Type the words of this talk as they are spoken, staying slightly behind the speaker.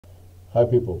Hi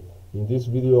people, in this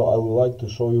video I would like to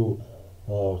show you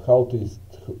how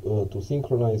to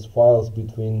synchronize files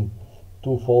between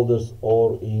two folders,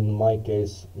 or in my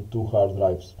case two hard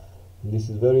drives. This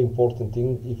is very important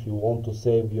thing if you want to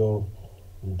save your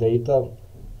data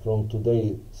from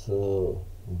today's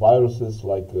viruses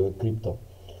like crypto.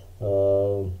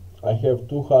 I have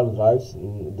two hard drives.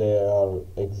 They are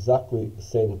exactly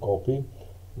same copy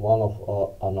one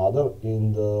of another.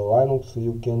 In the Linux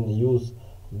you can use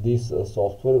this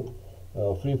software,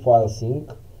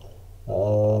 FreeFileSync.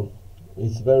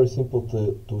 It's very simple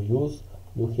to use.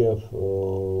 You have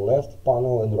left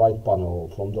panel and right panel.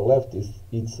 From the left is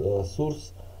its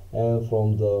source, and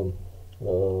from the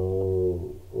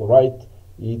right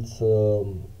it's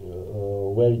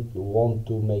where you want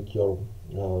to make your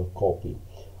copy.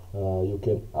 You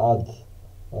can add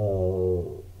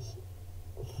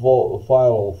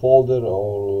file or folder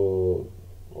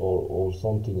or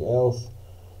something else.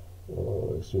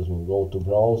 Excuse me, go to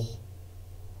browse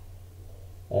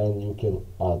and you can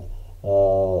add.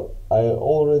 I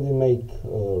already make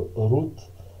a root.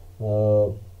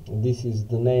 This is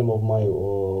the name of my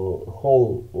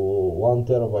whole 1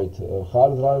 terabyte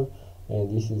hard drive, and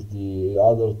this is the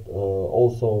other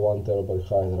also 1 terabyte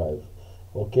hard drive.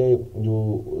 Okay,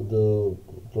 the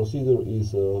procedure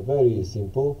is very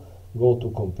simple. Go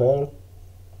to compare.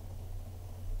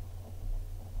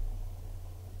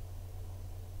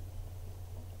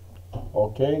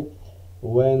 Okay,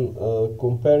 when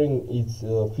comparing is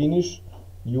finished,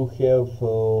 you have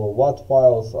what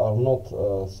files are not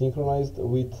synchronized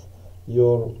with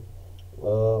your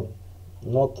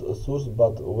not source,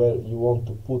 but where you want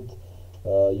to put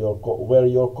where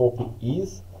your copy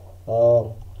is.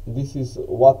 This is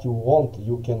what you want.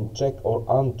 You can check or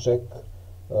uncheck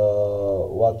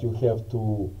what you have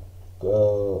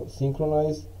to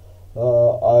synchronize.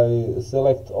 I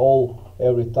select all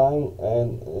every time,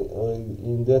 and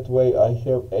in that way I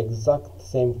have exact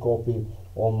same copy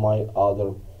on my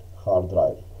other hard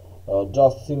drive.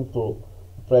 Just simple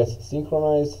press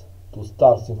synchronize to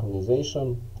start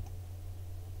synchronization.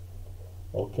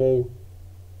 Okay,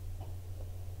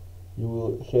 you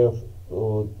will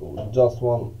have just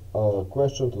one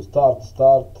question to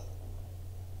start.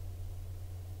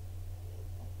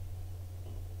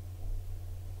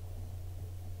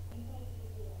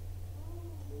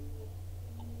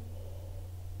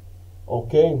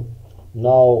 Okay,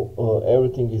 now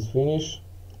everything is finished.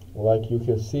 Like you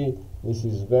can see, this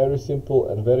is very simple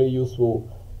and very useful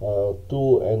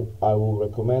tool, and I will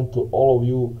recommend to all of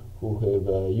you who have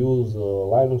used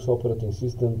Linux operating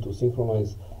system to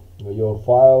synchronize your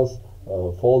files,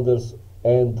 folders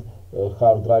and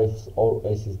hard drives or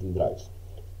SSD drives.